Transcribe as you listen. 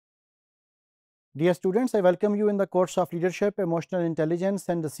Dear students, I welcome you in the course of Leadership, Emotional Intelligence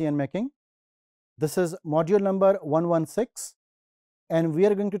and Decision Making. This is module number 116 and we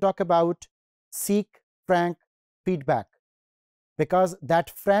are going to talk about seek frank feedback, because that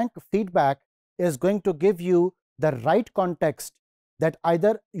frank feedback is going to give you the right context that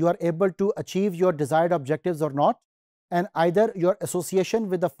either you are able to achieve your desired objectives or not, and either your association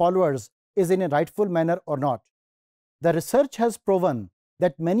with the followers is in a rightful manner or not. The research has proven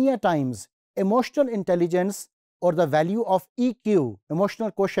that many a times emotional intelligence or the value of EQ, emotional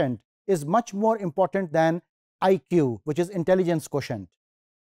quotient, is much more important than IQ, which is intelligence quotient.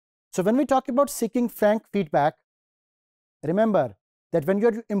 So when we talk about seeking frank feedback, remember that when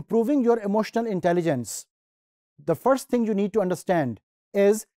you're improving your emotional intelligence, the first thing you need to understand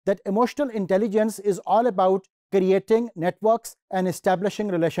is that emotional intelligence is all about creating networks and establishing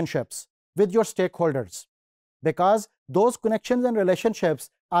relationships with your stakeholders, because those connections and relationships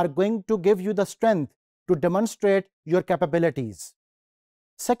are going to give you the strength to demonstrate your capabilities.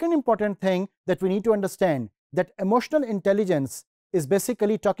 Second important thing that we need to understand, that emotional intelligence is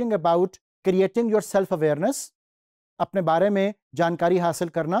basically talking about creating your self-awareness, अपने बारे में जानकारी हासिल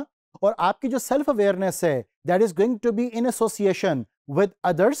करना, और आपकी जो self-awareness है, that is going to be in association with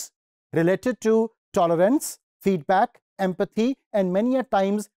others related to tolerance, feedback, empathy, and many a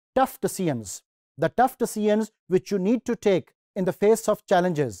times tough decisions. The tough decisions which you need to take in the face of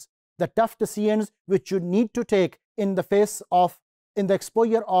challenges, the tough decisions which you need to take in the face of, in the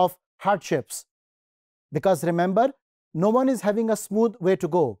exposure of hardships. Because remember, no one is having a smooth way to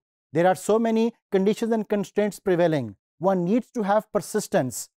go. There are so many conditions and constraints prevailing. One needs to have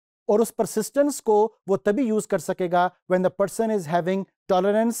persistence. और उस persistence को वो तभी use कर सकेगा when the person is having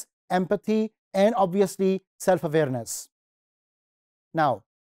tolerance, empathy, and obviously self-awareness. Now,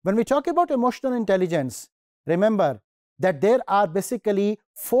 when we talk about emotional intelligence, remember that there are basically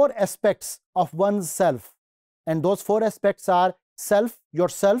 4 aspects of one's self, and those 4 aspects are self,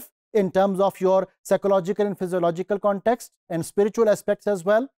 yourself, in terms of your psychological and physiological context, and spiritual aspects as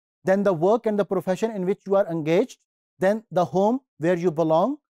well, then the work and the profession in which you are engaged, then the home where you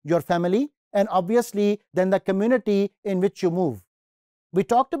belong, your family, and obviously then the community in which you move. We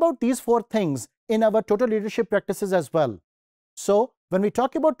talked about these 4 things in our total leadership practices as well. So when we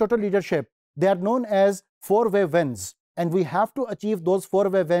talk about total leadership, they are known as 4-way wins, and we have to achieve those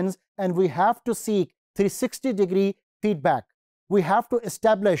 4-way wins, and we have to seek 360-degree feedback. We have to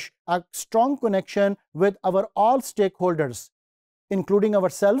establish a strong connection with our all stakeholders, including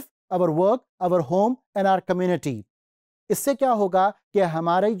ourselves, our work, our home, and our community. इससे क्या होगा कि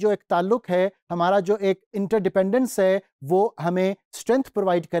हमारी जो एक ताल्लुक है, हमारा जो एक इंटरडिपेंडेंस है, वो हमें स्ट्रेंथ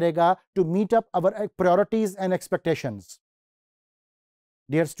प्रोवाइड करेगा to meet up our priorities and expectations.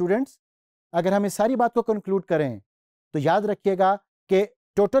 Dear students, अगर हम इस सारी बात को कंक्लूड करें तो याद रखिएगा कि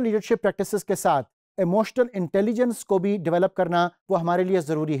टोटल लीडरशिप प्रैक्टिसेस के साथ इमोशनल इंटेलिजेंस को भी डेवलप करना वो हमारे लिए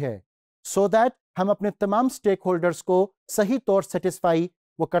ज़रूरी है, सो दैट हम अपने तमाम स्टेक होल्डर्स को सही तौर सेटिस्फाई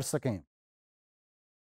वो कर सकें.